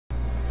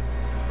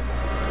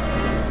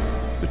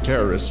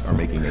terrorists are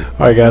making a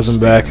Alright guys, I'm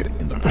back.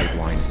 in the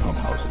pipeline pump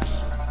houses.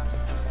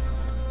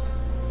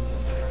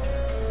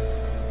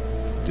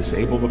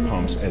 Disable the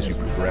pumps as you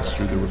progress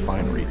through the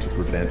refinery to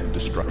prevent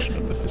destruction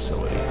of the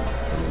facility.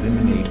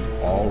 Eliminate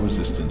all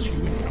resistance you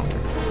encounter.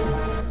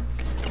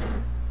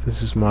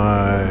 This is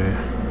my,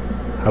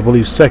 I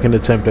believe, second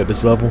attempt at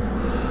this level.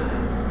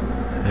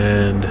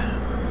 And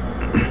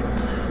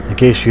in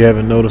case you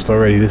haven't noticed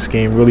already, this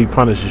game really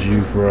punishes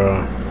you for,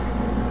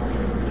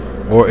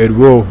 or it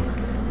will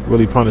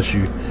really punish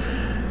you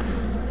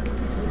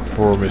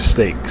for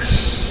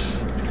mistakes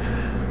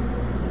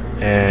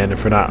and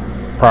if you're not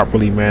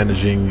properly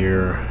managing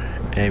your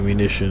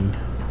ammunition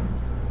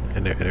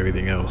and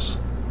everything else.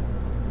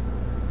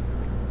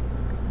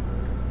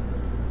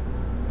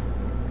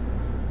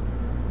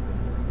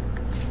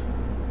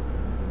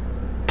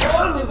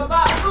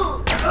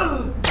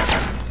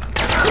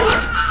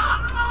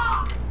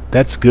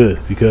 That's good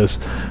because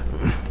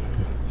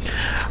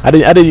I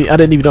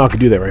didn't even know I could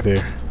do that right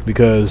there,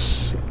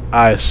 because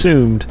I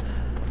assumed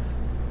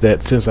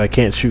that since I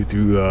can't shoot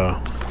through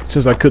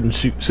since I couldn't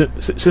shoot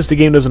since the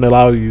game doesn't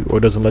allow you or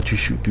doesn't let you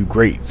shoot through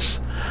grates,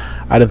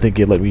 I didn't think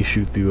it let me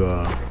shoot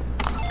through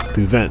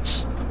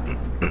vents.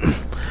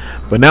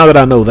 But now that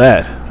I know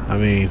that, I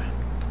mean,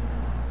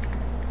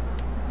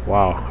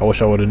 wow, I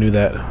wish I would have knew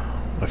that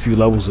a few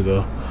levels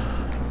ago.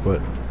 But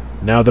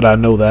now that I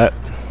know that,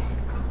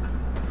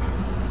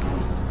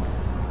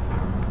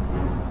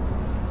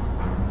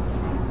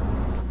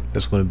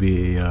 that's going to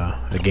be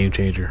a game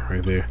changer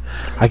right there.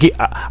 I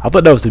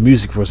thought that was the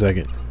music for a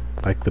second,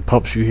 like the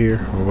pumps you hear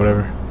or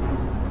whatever.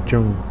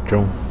 Joom,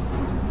 joom,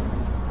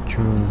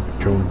 joom,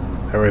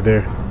 joom. That right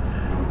there.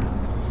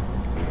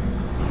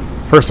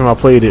 First time I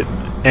played it,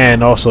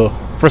 and also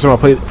first time I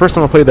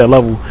played that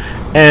level,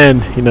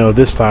 and you know,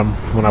 this time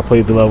when I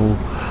played the level,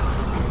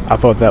 I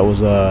thought that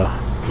was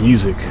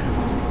music.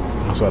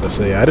 That's what I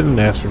say. I didn't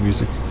ask for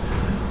music.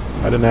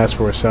 I didn't ask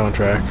for a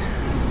soundtrack.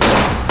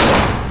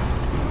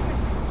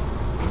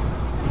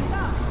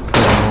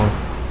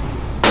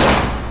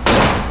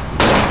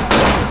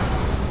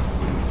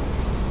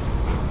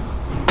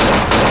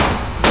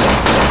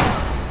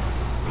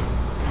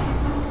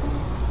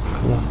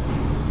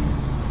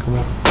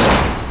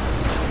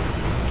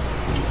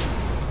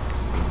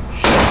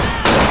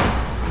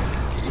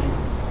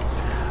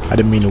 I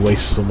didn't mean to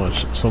waste so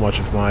much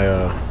of my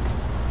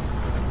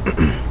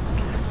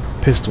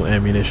pistol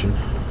ammunition.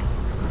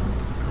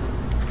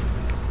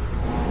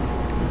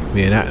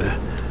 Man,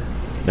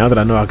 now that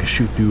I know I can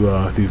shoot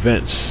through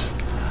vents,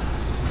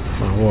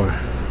 my boy,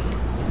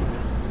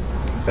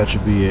 that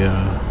should be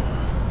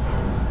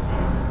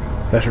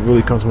that should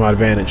really come to my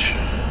advantage,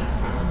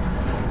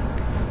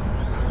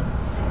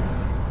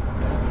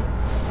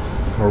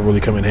 or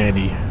really come in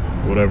handy,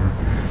 whatever.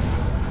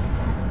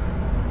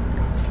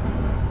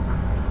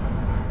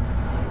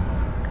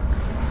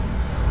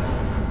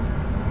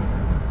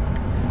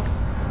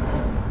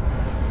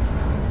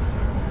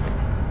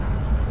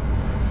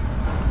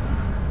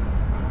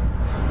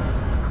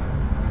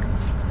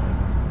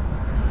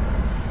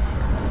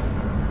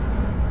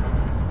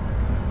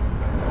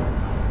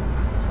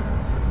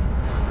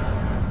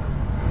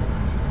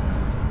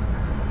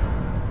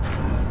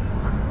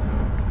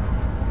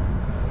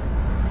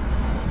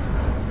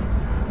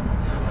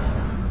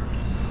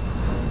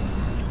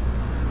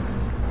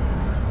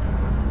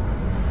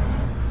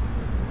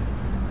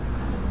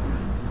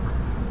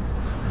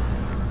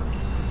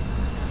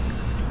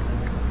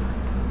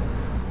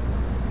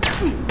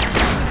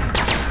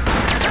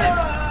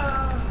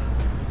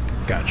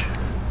 Gotcha.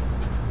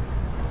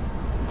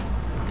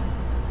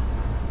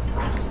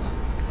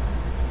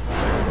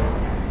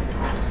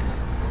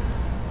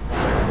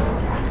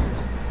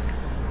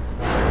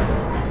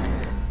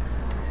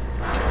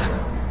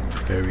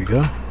 There we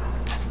go.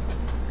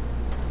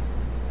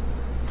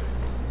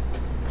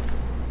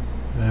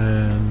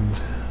 And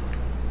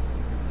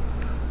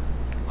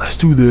let's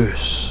do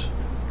this.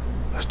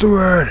 Let's do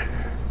it.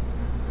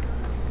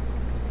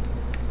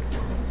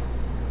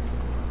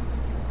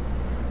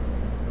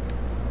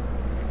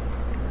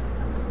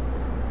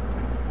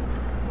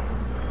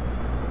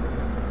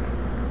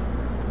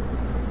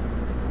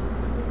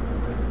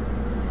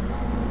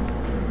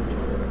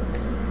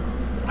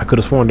 I could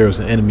have sworn there was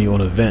an enemy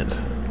on a vent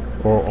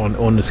or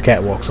on this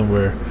catwalk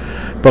somewhere,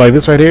 but like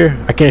this right here,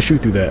 I can't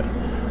shoot through that.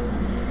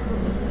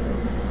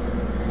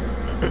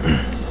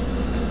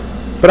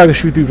 But I can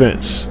shoot through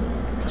vents,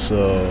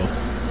 so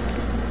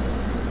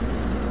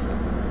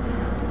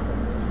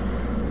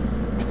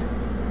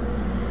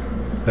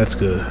that's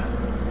good.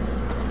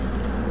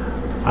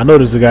 I know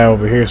there's a guy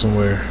over here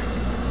somewhere.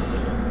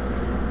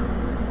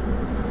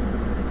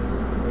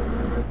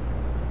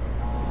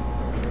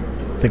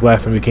 I think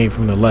last time he came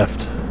from the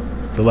left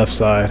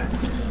side.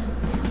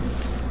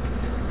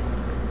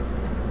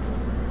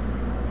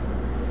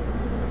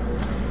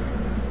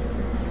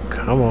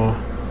 Come on.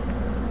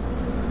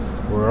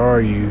 Where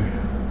are you?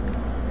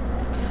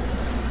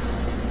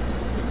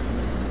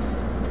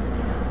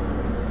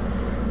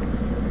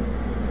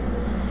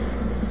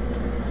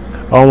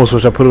 I almost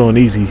wish I put it on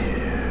easy.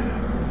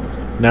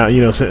 Now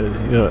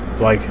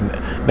like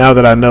now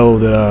that I know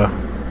that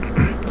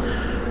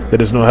that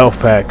there's no health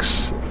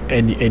packs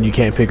and you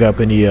can't pick up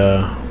any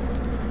of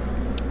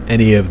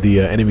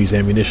the enemy's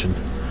ammunition.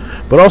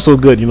 But also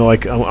good,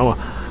 like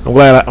I'm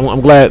glad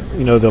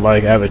that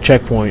like I have a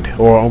checkpoint,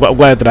 or I'm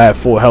glad that I have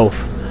full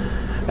health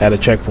at a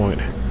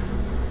checkpoint.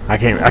 I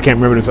can't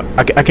remember this.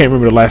 I can't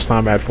remember the last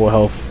time I had full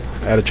health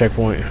at a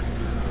checkpoint,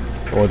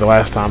 or the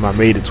last time I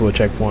made it to a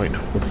checkpoint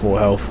with full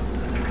health,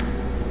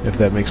 if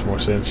that makes more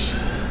sense.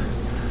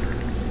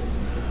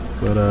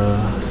 But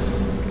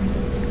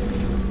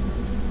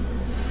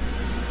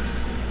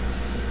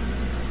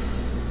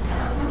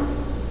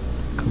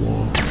come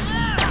on.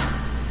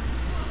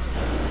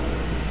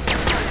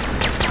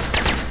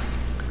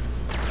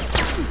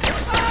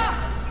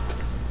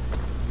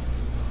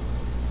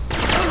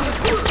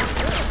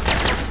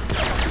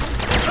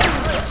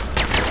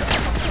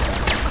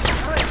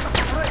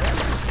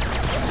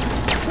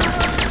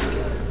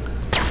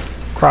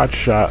 Crotch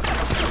shot.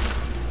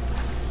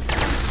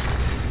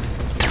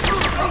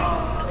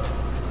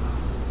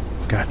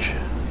 Gotcha.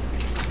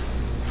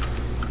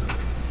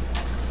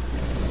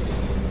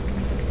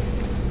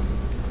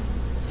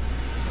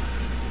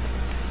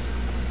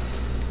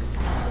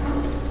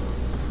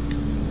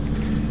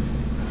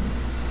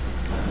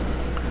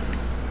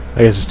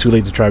 I guess it's too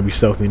late to try to be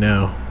stealthy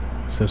now,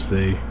 since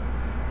I've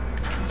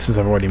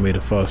already made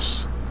a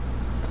fuss.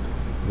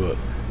 But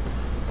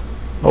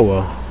oh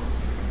well.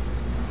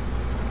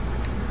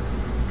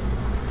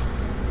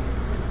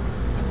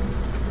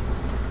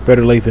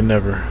 Better late than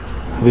never.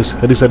 At least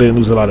I didn't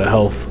lose a lot of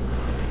health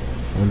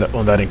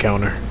on that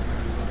encounter.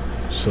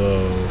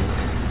 So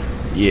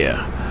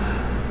yeah,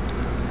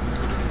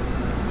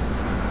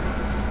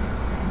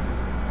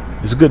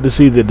 it's good to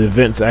see that the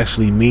events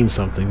actually mean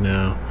something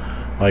now.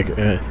 Like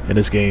in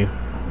this game,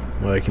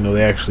 like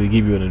they actually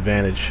give you an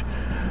advantage,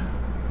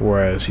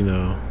 whereas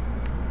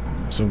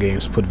some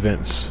games put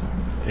vents,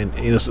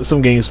 and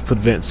some games put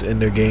vents in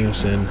their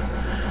games, and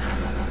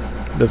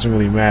it doesn't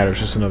really matter. It's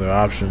just another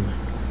option.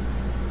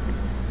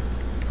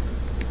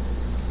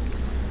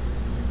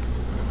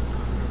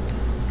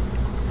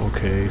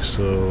 Okay,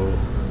 so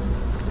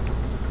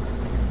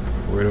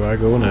where do I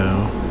go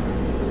now?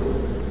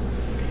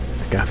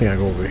 I think I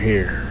go over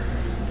here.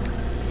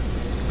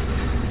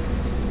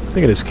 I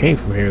think I just came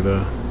from here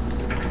though.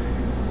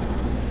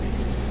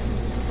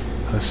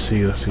 Let's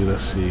see.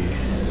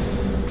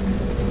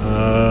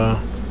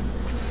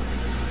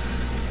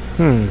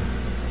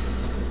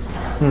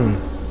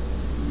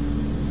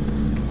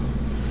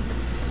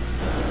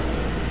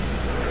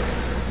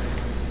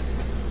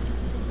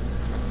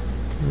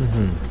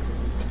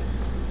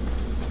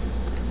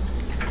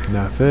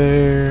 Not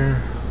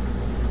there.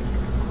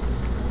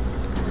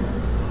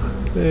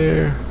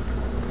 There.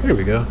 Here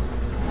we go.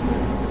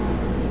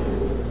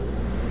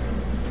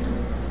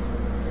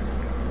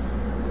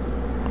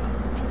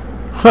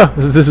 Huh,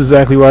 this is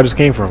exactly where I just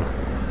came from.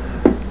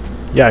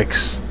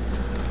 Yikes.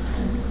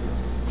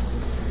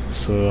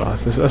 So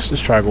let's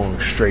just try going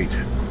straight.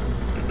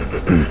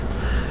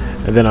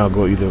 And then I'll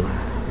go either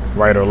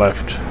right or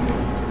left,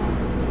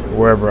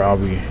 wherever I'll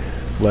be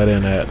let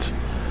in at.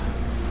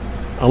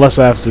 Unless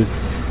I have to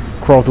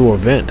crawl through a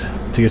vent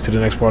to get to the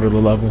next part of the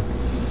level.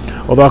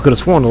 Although I could have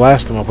sworn the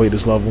last time I played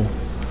this level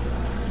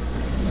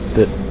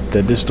that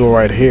this door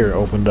right here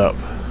opened up.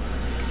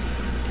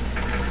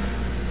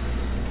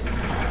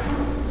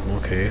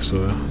 Okay,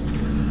 so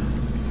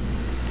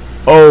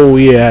oh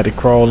yeah, I had to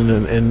crawl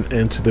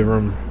into the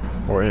room,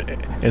 or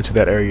into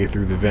that area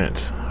through the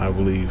vent, I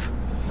believe.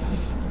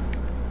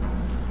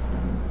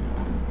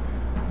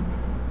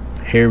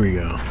 Here we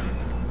go.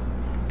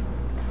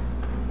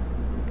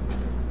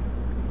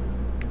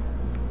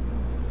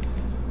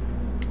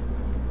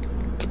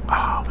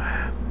 Oh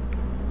man,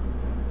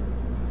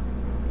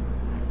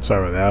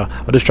 sorry about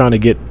that. I'm just trying to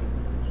get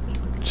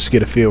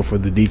a feel for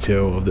the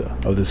detail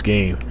of this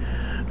game.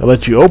 It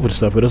lets you open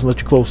stuff, but it doesn't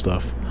let you close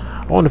stuff.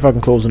 I wonder if I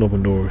can close and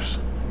open doors.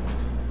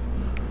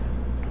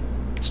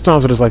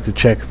 Sometimes I just like to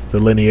check the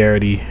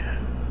linearity,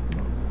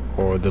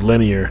 or the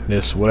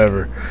linearness,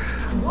 whatever,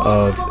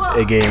 of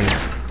a game.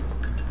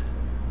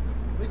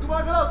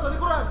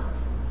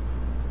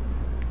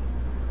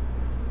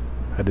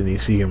 I didn't even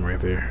see him right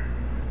there.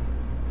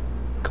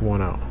 Come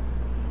on out.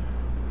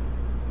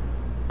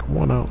 Come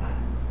on out.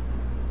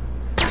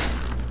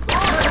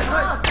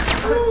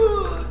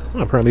 Oh,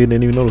 apparently he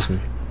didn't even notice me.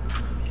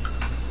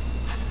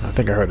 I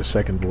think I heard a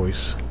second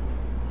voice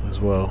as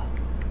well.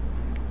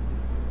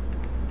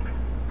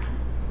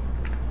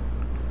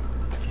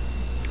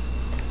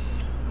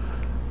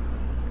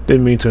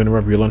 Didn't mean to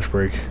interrupt your lunch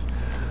break.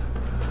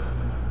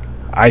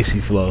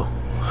 Icy flow.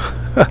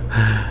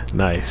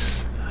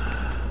 Nice.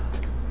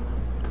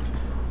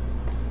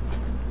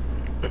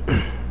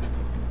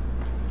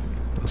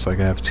 Looks like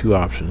I have two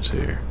options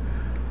here.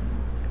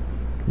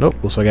 Nope,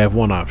 looks like I have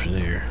one option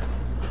here.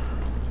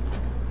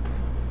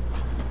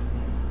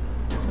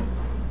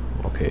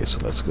 Okay, so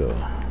let's go.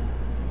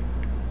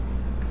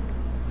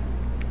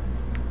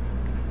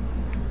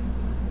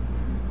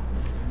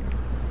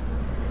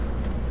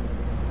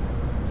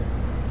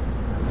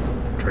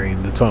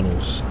 the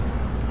tunnels.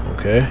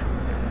 Okay. I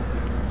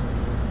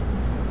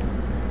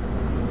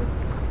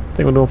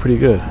think we're doing pretty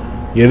good.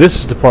 Yeah, this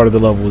is the part of the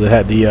level that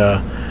had the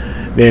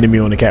enemy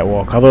on the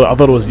catwalk. I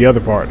thought it was the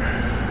other part.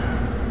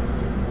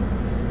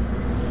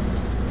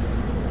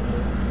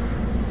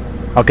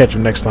 I'll catch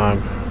him next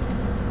time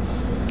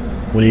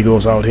when he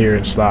goes out here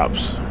and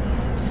stops.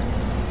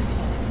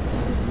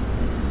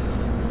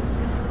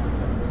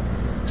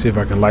 See if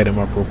I can light him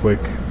up real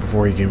quick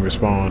before he can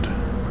respond,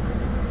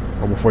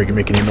 or before he can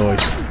make any noise.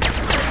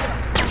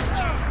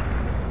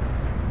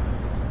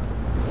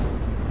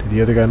 Did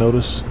the other guy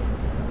notice?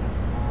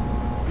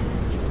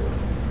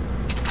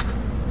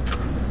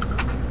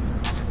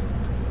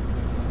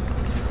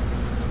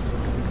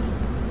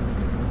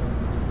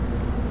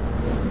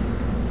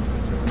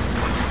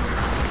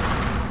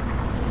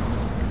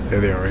 There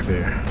they are, right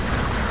there.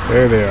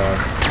 There they are.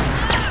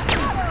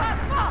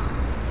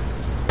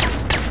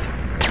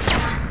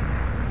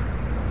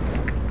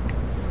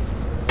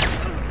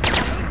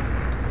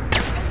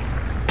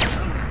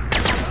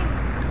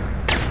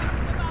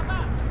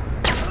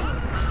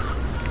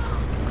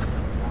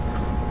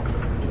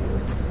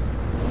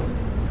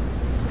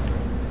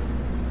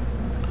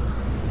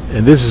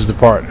 And this is the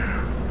part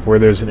where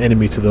there's an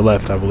enemy to the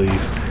left, I believe.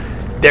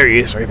 There he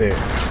is, right there.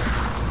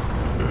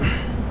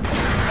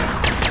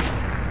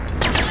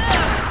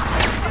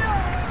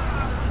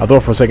 I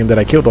thought for a second that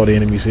I killed all the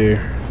enemies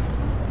here,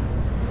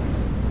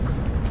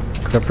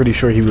 because I'm pretty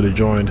sure he would have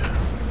joined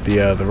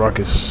the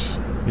ruckus,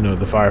 you know,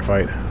 the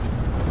firefight.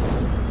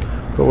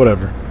 But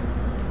whatever.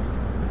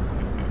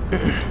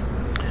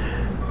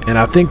 And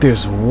I think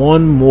there's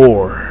one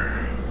more.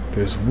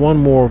 There's one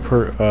more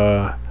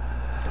per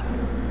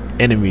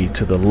enemy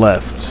to the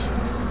left.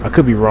 I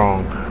could be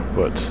wrong,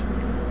 but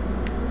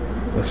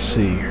let's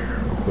see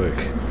real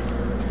quick.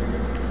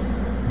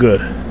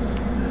 Good.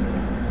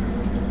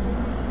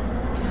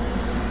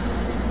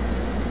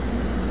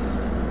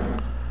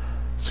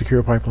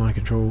 Secure pipeline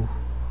control.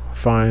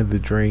 Find the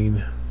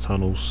drain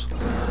tunnels.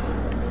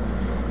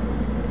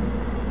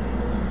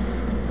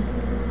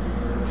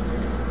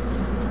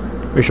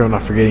 Make sure I'm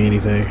not forgetting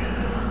anything.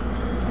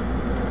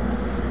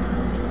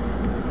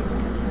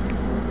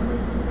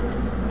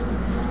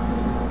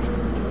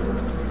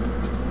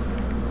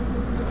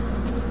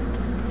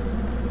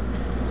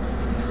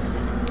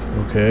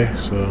 Okay,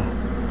 so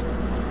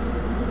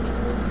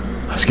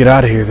let's get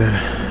out of here then.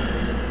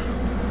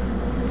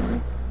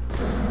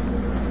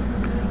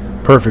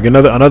 Perfect.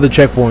 Another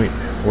checkpoint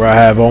where I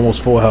have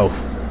almost full health.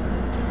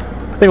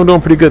 I think I'm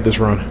doing pretty good this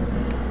run.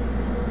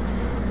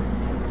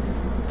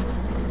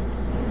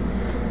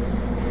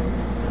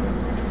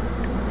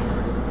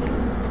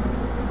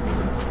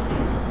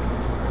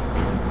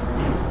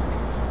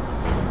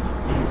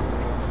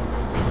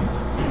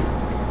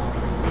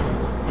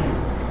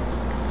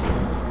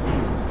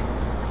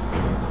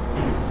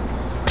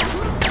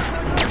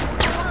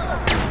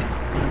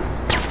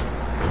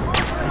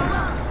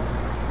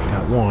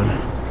 Got one.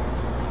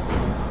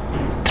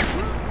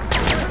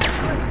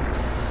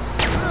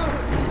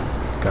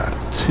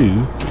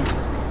 Two.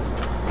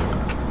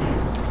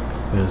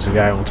 There's a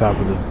guy on top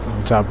of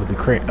the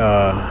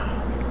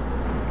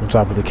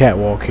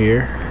catwalk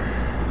here.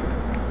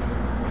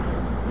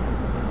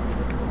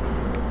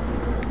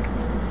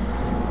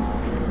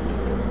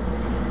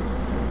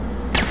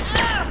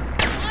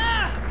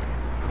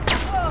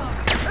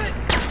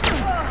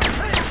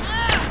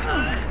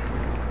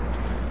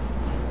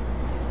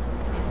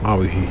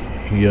 Oh, he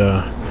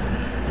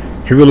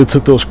really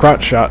took those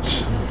crotch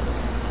shots.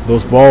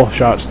 Those ball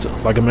shots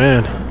like a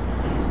man.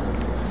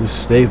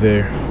 Just stay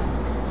there.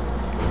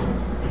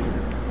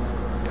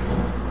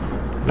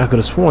 And I could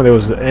have sworn there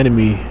was an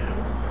enemy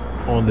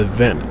on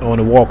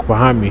the walk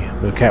behind me,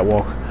 the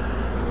catwalk.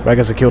 But I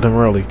guess I killed him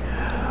early.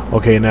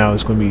 Okay, now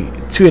it's going to be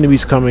two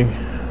enemies coming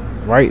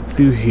right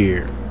through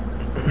here.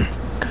 I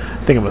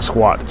think I'm going to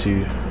squat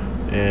too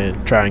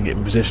and try and get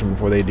in position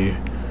before they do.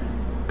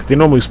 Because they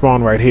normally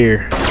spawn right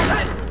here.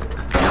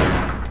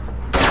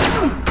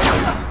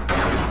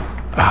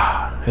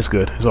 It's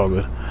good. It's all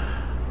good.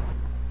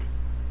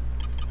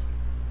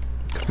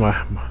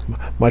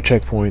 My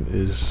checkpoint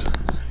is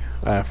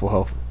I have full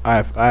health.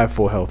 I have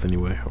full health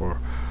anyway, or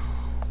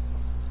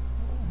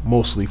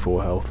mostly full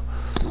health.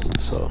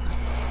 So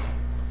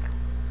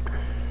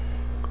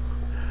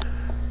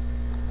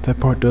that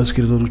part does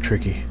get a little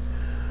tricky,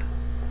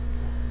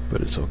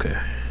 but it's okay.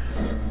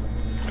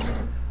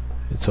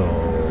 It's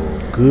all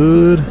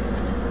good.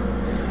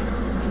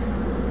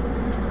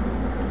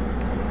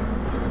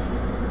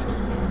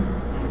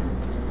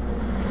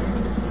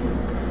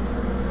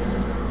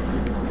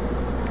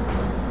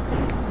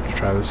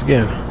 Try this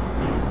again.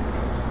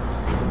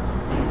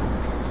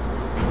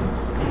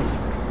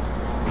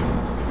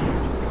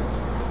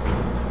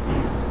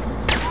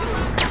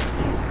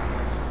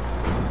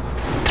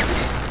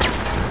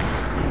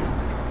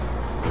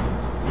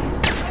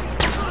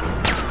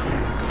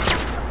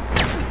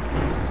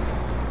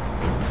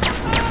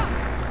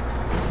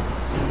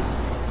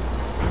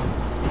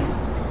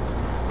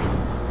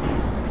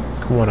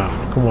 Come on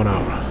out. Come on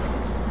out.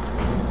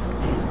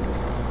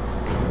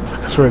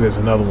 swear there's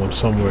another one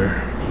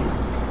somewhere.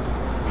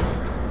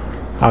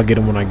 I'll get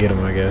him when I get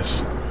him, I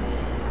guess.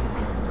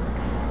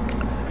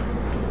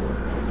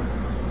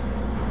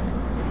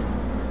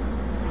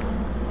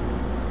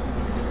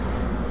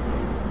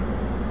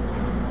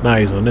 Now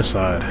he's on this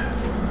side.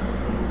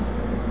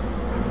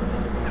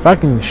 If I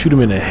can shoot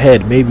him in the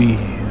head, maybe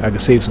I can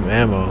save some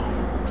ammo.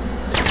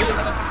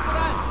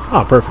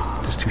 Oh, perfect.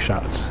 Just 2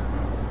 shots.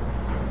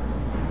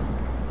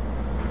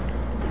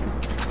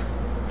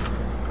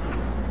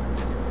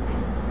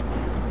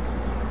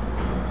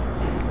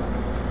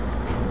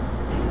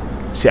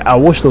 See, I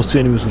wish those 2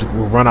 enemies would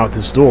run out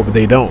this door, but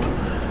they don't.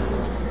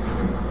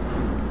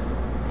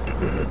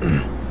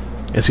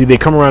 And see, they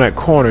come around that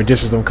corner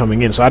just as I'm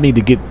coming in, so I need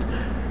to get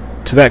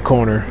to that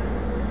corner,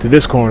 to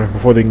this corner,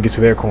 before they can get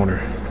to their corner,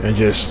 and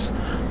just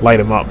light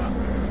them up.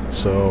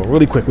 So,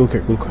 really quick, really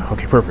quick, really quick.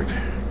 Okay, perfect.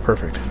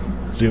 Perfect.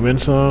 Zoom in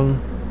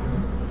some,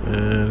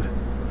 and...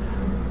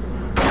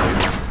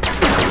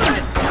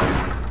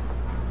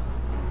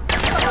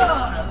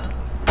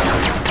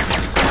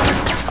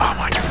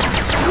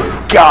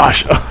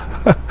 Gosh!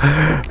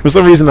 For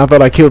some reason I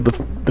thought I killed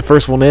the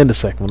first one and the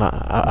second one.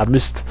 I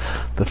missed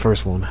the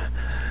first one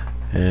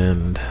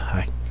and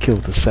I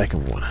killed the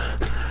second one.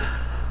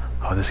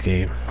 Oh, this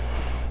game.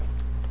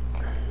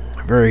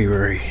 Very,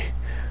 very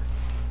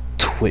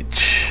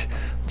Twitch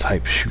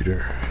type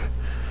shooter.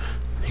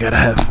 You gotta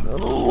have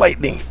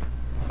lightning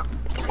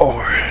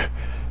or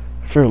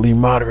fairly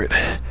moderate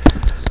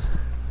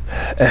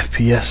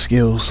FPS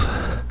skills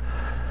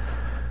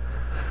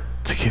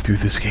to get through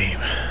this game.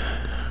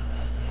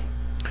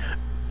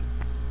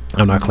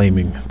 I'm not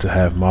claiming to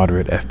have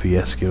moderate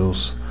FPS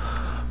skills.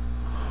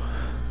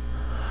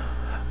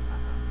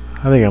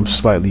 I think I'm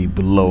slightly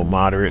below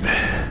moderate,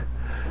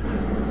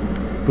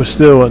 but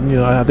still, you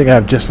know, I think I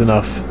have just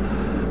enough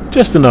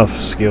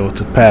skill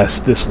to pass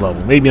this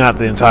level. Maybe not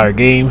the entire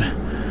game.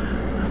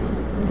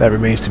 That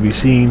remains to be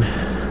seen.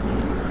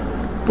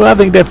 But I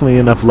think definitely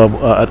enough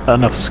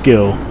enough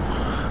skill.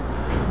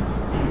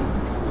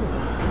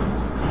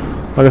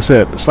 Like I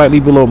said, slightly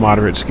below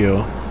moderate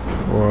skill,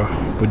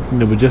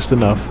 but just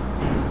enough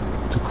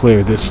to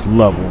clear this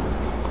level.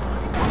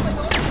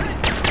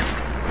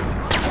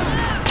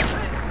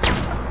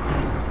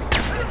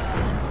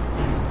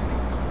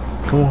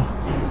 Come on.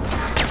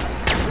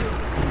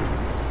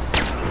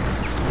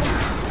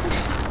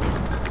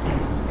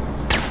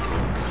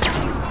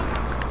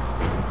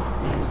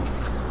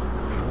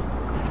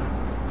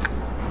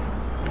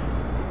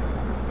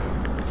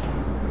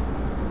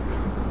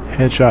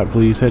 Headshot,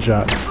 please.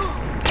 Headshot.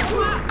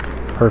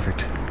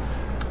 Perfect.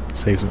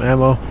 Save some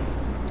ammo.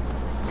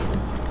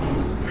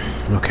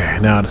 Okay,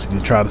 now I just need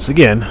to try this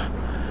again.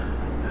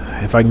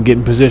 If I can get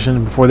in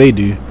position before they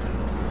do.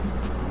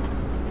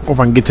 Or if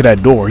I can get to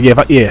that door. Yeah,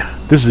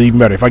 this is even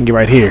better. If I can get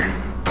right here.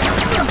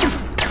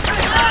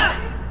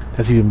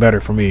 That's even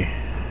better for me.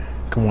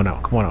 Come on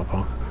out. Come on out,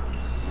 punk.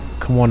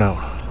 Come on out.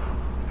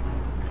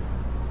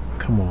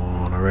 Come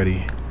on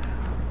already.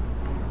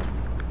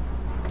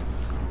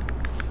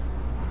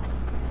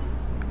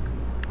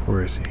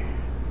 Where is he?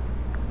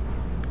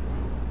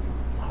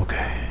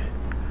 Okay.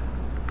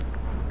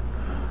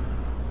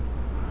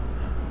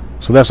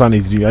 So that's what I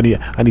need to do. I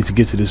need to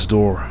get to this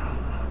door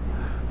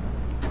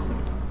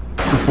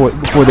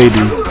before they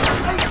do.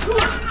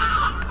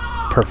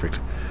 Perfect.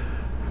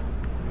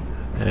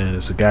 And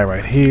there's a guy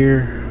right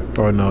here.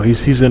 Oh no,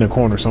 he's in a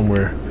corner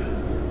somewhere.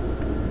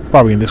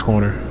 Probably in this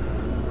corner.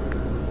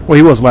 Well,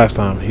 he was last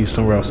time. He's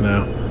somewhere else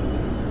now.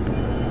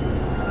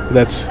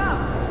 That's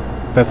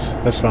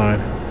fine.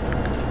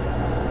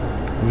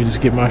 Let me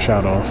just get my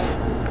shot off.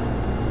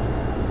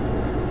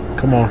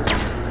 Come on.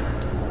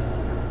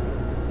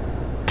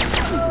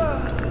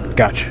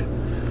 Gotcha.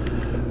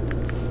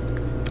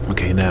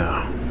 Okay,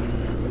 now.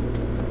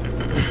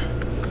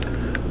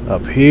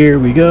 Up here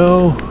we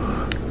go.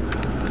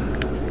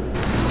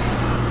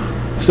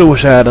 Still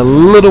wish I had a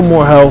little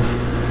more health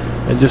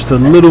and just a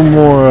little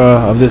more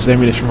of this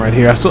ammunition right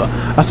here. I still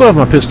have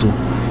my pistol.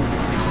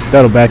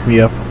 That'll back me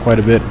up quite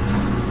a bit.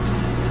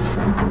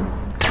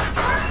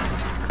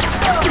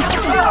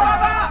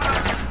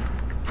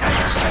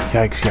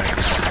 Yikes,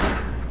 yikes.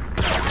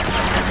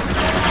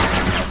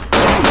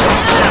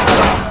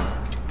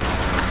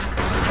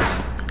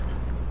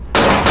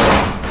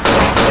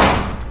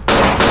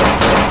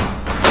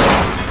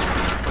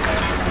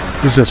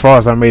 This is as far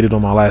as I made it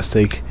on my last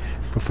take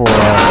before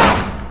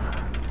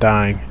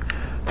dying.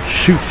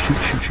 Shoot, shoot,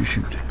 shoot, shoot,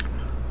 shoot.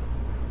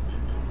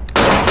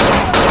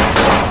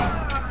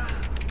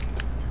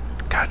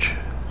 Gotcha.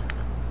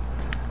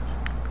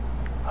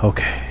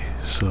 Okay,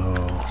 so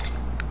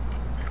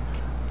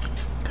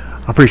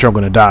I'm pretty sure I'm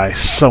gonna die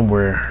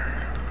somewhere.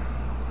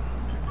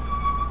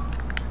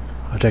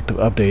 Objective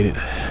updated.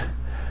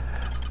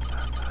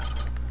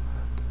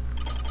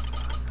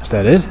 Is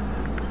that it?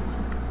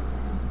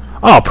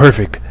 Oh,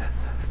 perfect.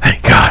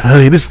 Thank God. I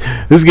mean, this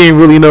game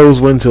really knows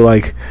when to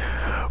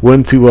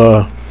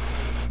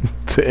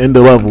to end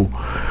the level.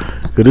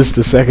 Cause this is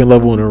the second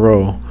level in a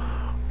row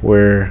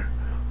where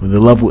when the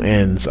level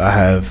ends, I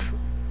have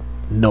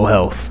no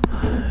health.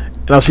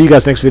 And I'll see you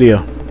guys next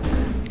video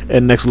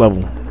and next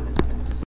level.